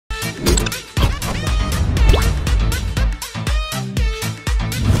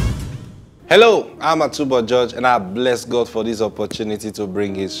Hello, I'm Atubo George, and I bless God for this opportunity to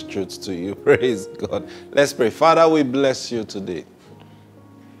bring His truth to you. Praise God. Let's pray. Father, we bless you today.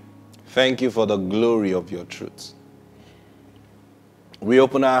 Thank you for the glory of your truth. We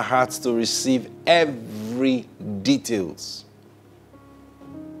open our hearts to receive every details,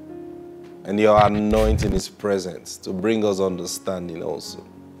 and your anointing is present to bring us understanding also.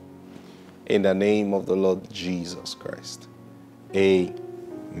 In the name of the Lord Jesus Christ.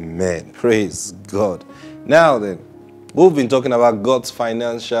 Amen. Praise God. Now then, we've been talking about God's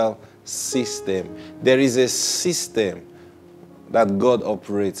financial system. There is a system that God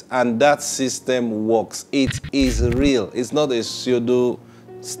operates, and that system works. It is real. It's not a pseudo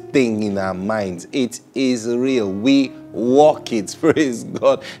thing in our minds. It is real. We walk it. Praise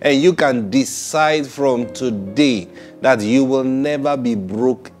God. And you can decide from today that you will never be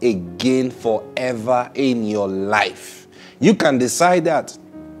broke again forever in your life. You can decide that.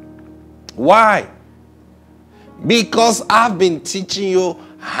 Why? Because I've been teaching you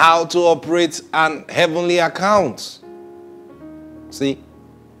how to operate an heavenly account. See?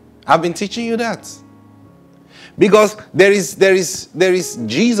 I've been teaching you that. Because there is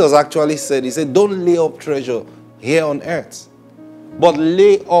Jesus actually said, he said, don't lay up treasure here on earth, but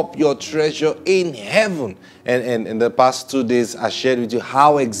lay up your treasure in heaven. And in the past 2 days, I shared with you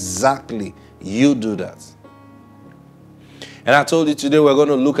how exactly you do that. And I told you today we're going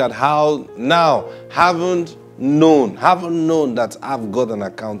to look at how now, haven't known that I've got an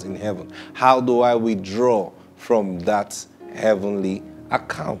account in heaven. How do I withdraw from that heavenly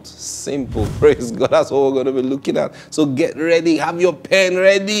account? Simple. Praise God. That's what we're going to be looking at. So get ready. Have your pen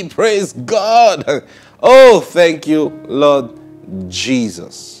ready. Praise God. Oh, thank you, Lord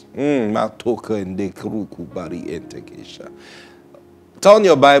Jesus. Turn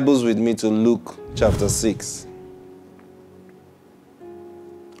your Bibles with me to Luke chapter 6.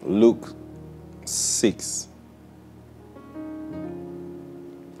 Luke 6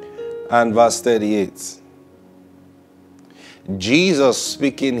 and verse 38. Jesus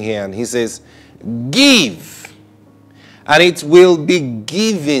speaking here, and he says, give, and it will be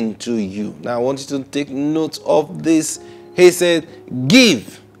given to you. Now I want you to take note of this. He said,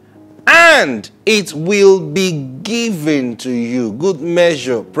 give, and it will be given to you. Good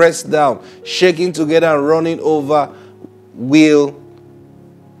measure, pressed down, shaking together and running over, will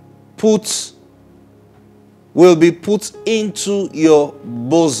be put into your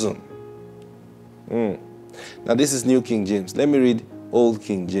bosom. Now this is New King James. Let me read Old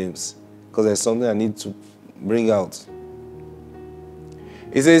King James, because there's something I need to bring out.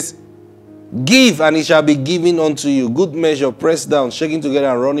 It says, give, and it shall be given unto you. Good measure, pressed down, shaking together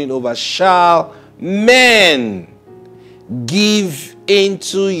and running over, shall men give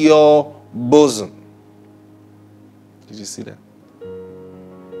into your bosom. Did you see that?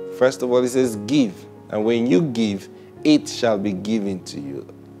 First of all, it says give. And when you give, it shall be given to you.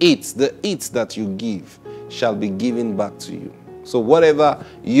 The it that you give shall be given back to you. So whatever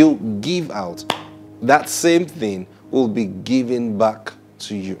you give out, that same thing will be given back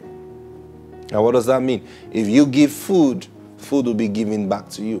to you. Now what does that mean? If you give food, food will be given back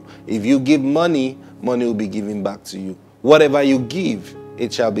to you. If you give money, money will be given back to you. Whatever you give,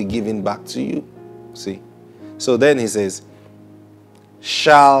 it shall be given back to you. See? So then he says,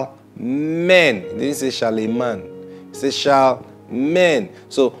 shall men. He didn't say shall a man. He says shall men.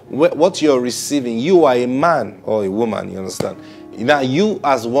 So what you're receiving, you are a man or a woman, you understand? Now you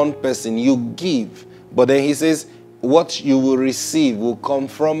as one person, you give. But then he says what you will receive will come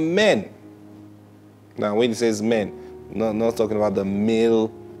from men. Now when he says men, not talking about the male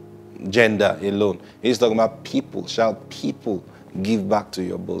gender alone. He's talking about people. Shall people give back to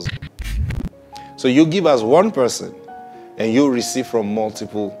your bosom? So you give as one person, and you receive from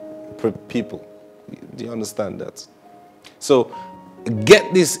multiple people. Do you understand that? So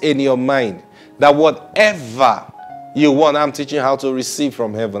get this in your mind, that whatever you want, I'm teaching how to receive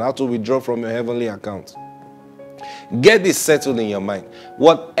from heaven, how to withdraw from your heavenly account. Get this settled in your mind.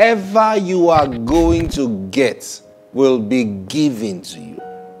 Whatever you are going to get will be given to you.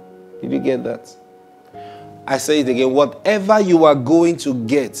 Did you get that? I say it again. Whatever you are going to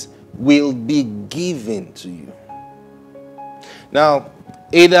get will be given to you. Now,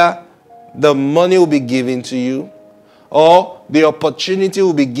 either the money will be given to you, or the opportunity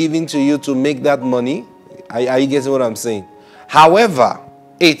will be given to you to make that money. Are you getting what I'm saying? However,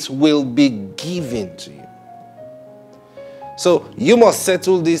 it will be given to you. So you must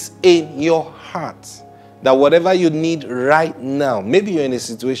settle this in your heart, that whatever you need right now, maybe you're in a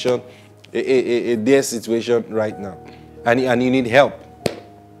situation, a dear situation right now, and you need help.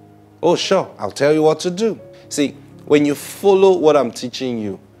 Oh, sure, I'll tell you what to do. See, when you follow what I'm teaching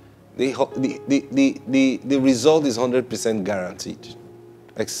you, the result is 100% guaranteed,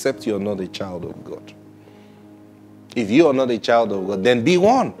 except you're not a child of God. If you are not a child of God, then be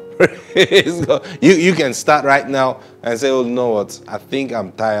one. You can start right now and say, oh, you know what? I think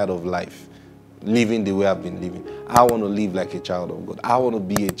I'm tired of life, living the way I've been living. I want to live like a child of God. I want to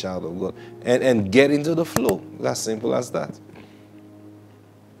be a child of God. And get into the flow. As simple as that.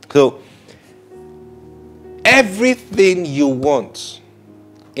 So, everything you want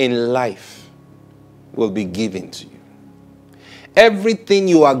in life will be given to you. Everything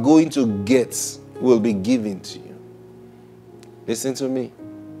you are going to get will be given to you. Listen to me.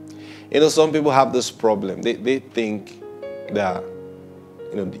 You know, some people have this problem. They think that,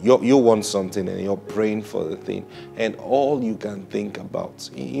 you know, you want something and you're praying for the thing, and all you can think about,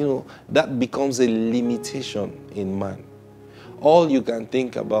 you know, that becomes a limitation in man. All you can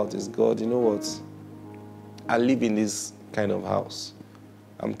think about is, God, you know what? I live in this kind of house.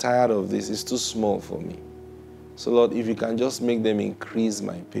 I'm tired of this. It's too small for me. So, Lord, if you can just make them increase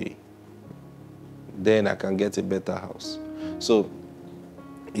my pay, then I can get a better house. So,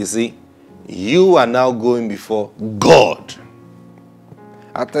 you see, you are now going before God.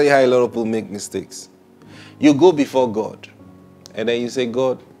 I'll tell you how a lot of people make mistakes. You go before God, and then you say,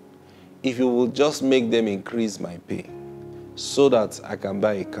 God, if you will just make them increase my pay so that I can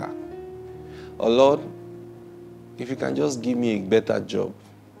buy a car. Or, Lord, if you can just give me a better job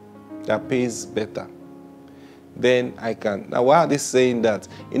that pays better, then I can. Now, why are they saying that?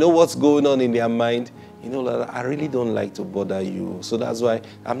 You know what's going on in their mind? You know, I really don't like to bother you. So that's why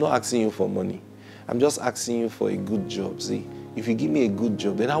I'm not asking you for money. I'm just asking you for a good job. See, if you give me a good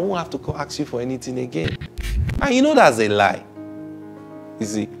job, then I won't have to ask you for anything again. And you know that's a lie. You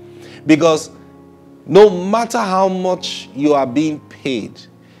see, because no matter how much you are being paid,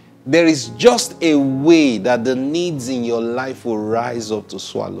 there is just a way that the needs in your life will rise up to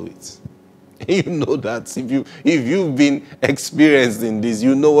swallow it. You know that. If you've been experienced in this,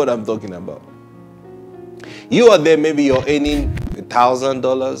 you know what I'm talking about. You are there, maybe you're earning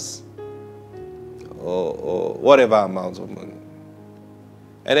 $1,000 or whatever amount of money.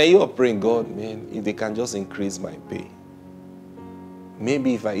 And then you are praying, God, man, if they can just increase my pay.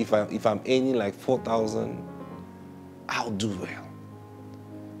 Maybe if I'm earning like 4,000, I'll do well.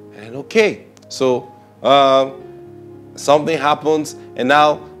 And okay, so something happens, and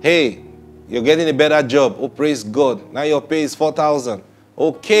now, hey, you're getting a better job. Oh, praise God. Now your pay is 4,000.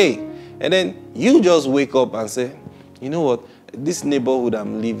 Okay. And then you just wake up and say, you know what? This neighborhood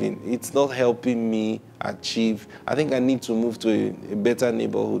I'm living, it's not helping me achieve. I think I need to move to a better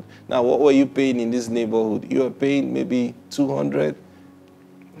neighborhood. Now, what were you paying in this neighborhood? You were paying maybe 200.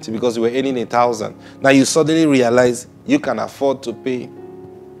 See, because you were earning 1,000. Now you suddenly realize you can afford to pay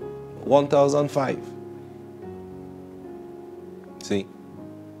 1,005. See?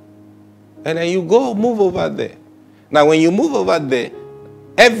 And then you go move over there. Now, when you move over there,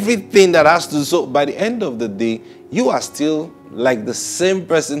 everything that has to, so by the end of the day, you are still like the same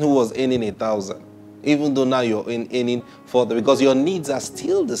person who was earning 1,000, even though now you're earning 40, because your needs are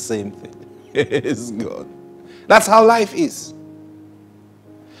still the same thing. It's God. That's how life is.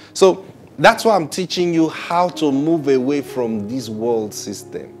 So that's why I'm teaching you how to move away from this world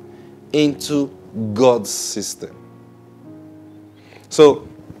system into God's system. So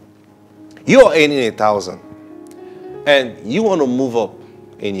you are earning 1,000 and you want to move up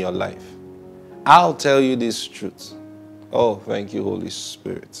in your life. I'll tell you this truth. Oh, thank you, Holy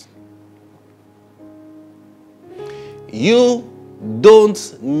Spirit. You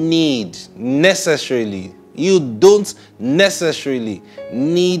don't necessarily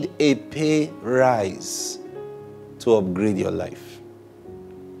need a pay rise to upgrade your life.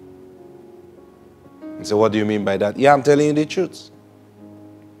 So what do you mean by that? Yeah, I'm telling you the truth.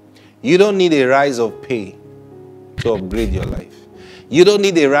 You don't need a rise of pay to upgrade your life. You don't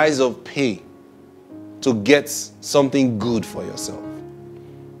need a rise of pay to get something good for yourself.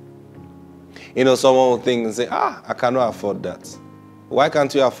 You know, someone will think and say, I cannot afford that. Why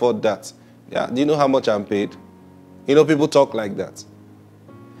can't you afford that? Yeah, do you know how much I'm paid? You know, people talk like that.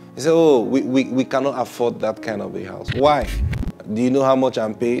 They say, oh, we cannot afford that kind of a house. Why? Do you know how much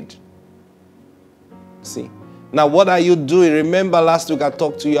I'm paid? See. Now, what are you doing? Remember last week I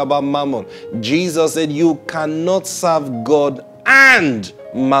talked to you about mammon. Jesus said you cannot serve God and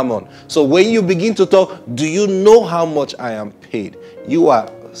mammon. So when you begin to talk, do you know how much I am paid? You are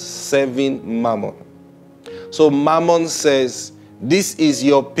serving mammon. So mammon says, this is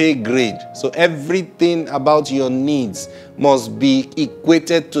your pay grade. So everything about your needs must be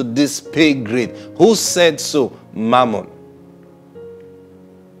equated to this pay grade. Who said so? Mammon.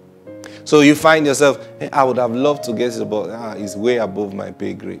 So you find yourself, hey, I would have loved to get it, but it's way above my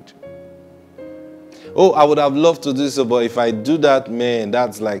pay grade. Oh, I would have loved to do so, but if I do that, man,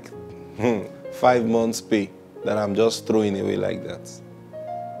 that's like 5 months pay that I'm just throwing away like that.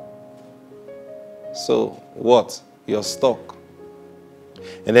 So what? You're stuck.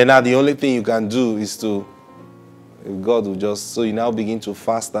 And then now the only thing you can do is to, God will just, so you now begin to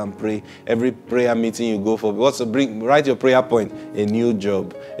fast and pray. Every prayer meeting you go for, write your prayer point, a new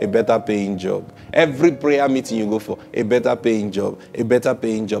job, a better paying job. Every prayer meeting you go for, a better paying job, a better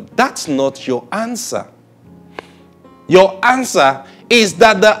paying job. That's not your answer. Your answer is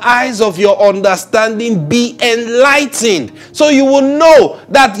that the eyes of your understanding be enlightened. So you will know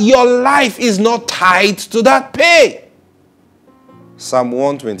that your life is not tied to that pay. Psalm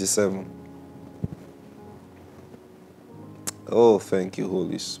 127. Oh, thank you,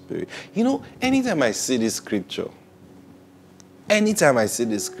 Holy Spirit. You know, anytime I see this scripture,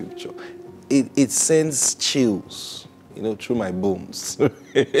 it sends chills, through my bones.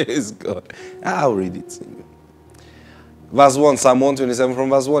 Praise God. I'll read it to you. Verse 1, Psalm 127 from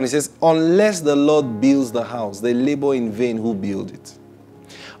verse 1, it says, unless the Lord builds the house, they labor in vain who build it.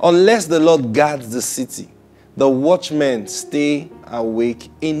 Unless the Lord guards the city, the watchmen stay awake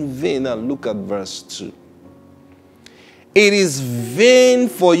in vain. Now look at verse 2. It is vain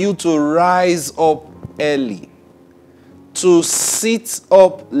for you to rise up early, to sit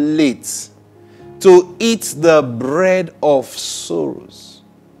up late, to eat the bread of sorrows.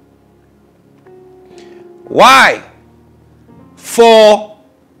 Why? For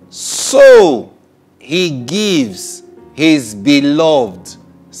so he gives his beloved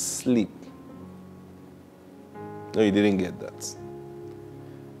sleep. No, you didn't get that.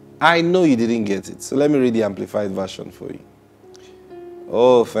 I know you didn't get it. So let me read the Amplified version for you.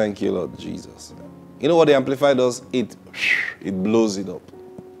 Oh, thank you, Lord Jesus. You know what the Amplified does? It blows it up.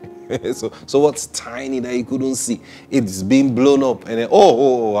 so what's tiny that you couldn't see? It's being blown up. And then,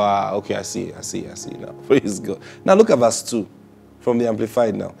 okay, I see now. Praise God. Now look at verse 2 from the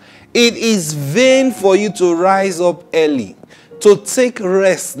Amplified now. It is vain for you to rise up early, to take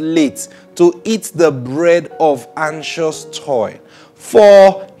rest late, to eat the bread of anxious toil.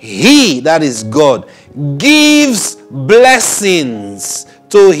 For he, that is God, gives blessings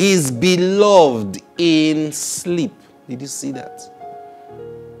to his beloved in sleep. Did you see that?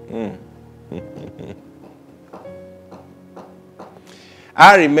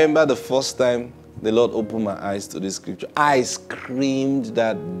 I remember the first time the Lord opened my eyes to this scripture. I screamed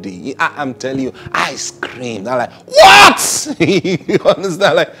that day. I'm telling you, I screamed. I'm like, what? You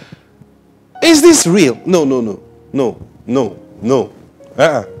understand? Like, is this real? No.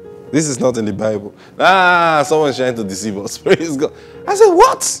 This is not in the Bible. Someone's trying to deceive us. Praise God. I said,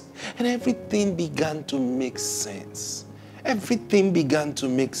 what? And everything began to make sense. Everything began to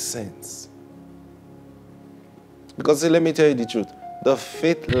make sense. Because let me tell you the truth. The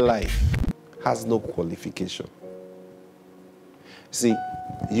faith life has no qualification. See,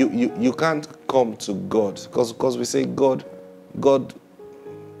 you can't come to God because we say God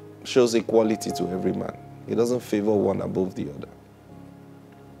shows equality to every man. He doesn't favor one above the other.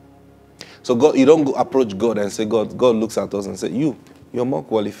 So God, you don't go approach God and say, God looks at us and say, you're more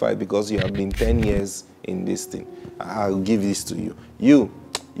qualified because you have been 10 years in this thing. I'll give this to you.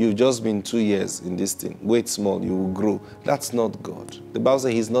 You've just been 2 years in this thing. Wait small, you will grow. That's not God. The Bible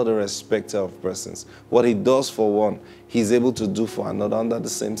says he's not a respecter of persons. What he does for one, he's able to do for another under the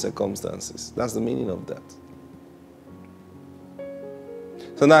same circumstances. That's the meaning of that.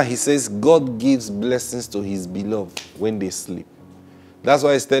 So now he says God gives blessings to his beloved when they sleep. That's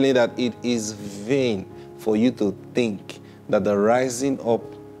why he's telling that it is vain for you to think that the rising up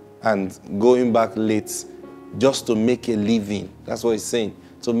and going back late just to make a living. That's what he's saying.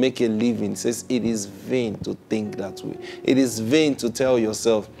 To make a living. He says it is vain to think that way. It is vain to tell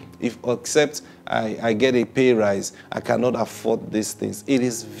yourself, except I get a pay rise, I cannot afford these things. It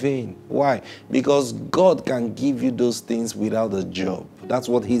is vain. Why? Because God can give you those things without a job. That's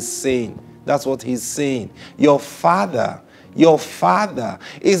what he's saying. That's what he's saying. Your father,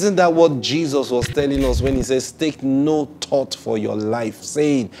 isn't that what Jesus was telling us when he says, take no thought for your life,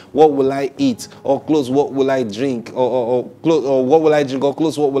 saying, what will I eat? Or clothes, what will I drink? Or what will I drink? Or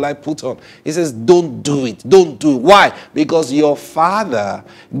clothes, what will I put on? He says, don't do it. Don't do it. Why? Because your father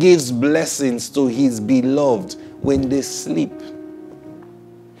gives blessings to his beloved when they sleep.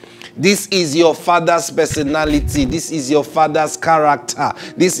 This is your father's personality. This is your father's character.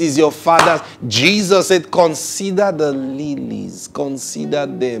 This is your father's. Jesus said, consider the lilies. Consider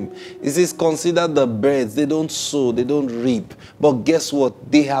them. He says, consider the birds. They don't sow. They don't reap. But guess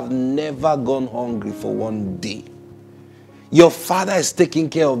what? They have never gone hungry for one day. Your Father is taking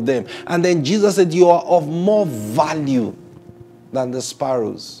care of them. And then Jesus said, you are of more value than the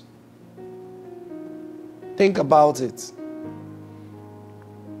sparrows. Think about it.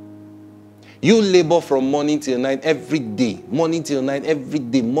 You labor from morning till night every day. Morning till night every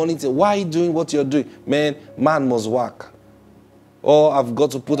day. Morning till... Why are you doing what you're doing? Man must work. Or I've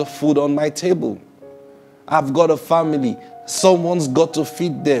got to put food on my table. I've got a family. Someone's got to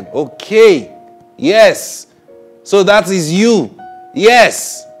feed them. Okay. Yes. So that is you.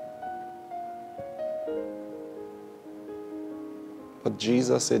 Yes. But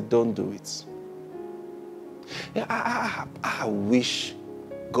Jesus said, don't do it. I wish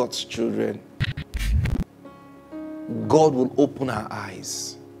God's children, God will open our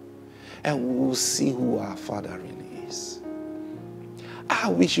eyes and we will see who our Father really is. I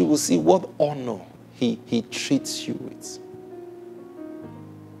wish you will see what honor He treats you with.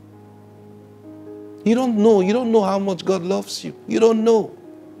 You don't know how much God loves you. You don't know.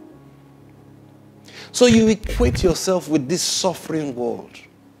 So you equate yourself with this suffering world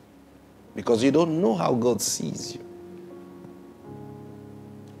because you don't know how God sees you.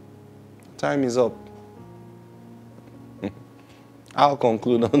 Time is up. I'll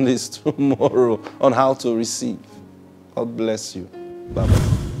conclude on this tomorrow on how to receive. God bless you. Bye-bye.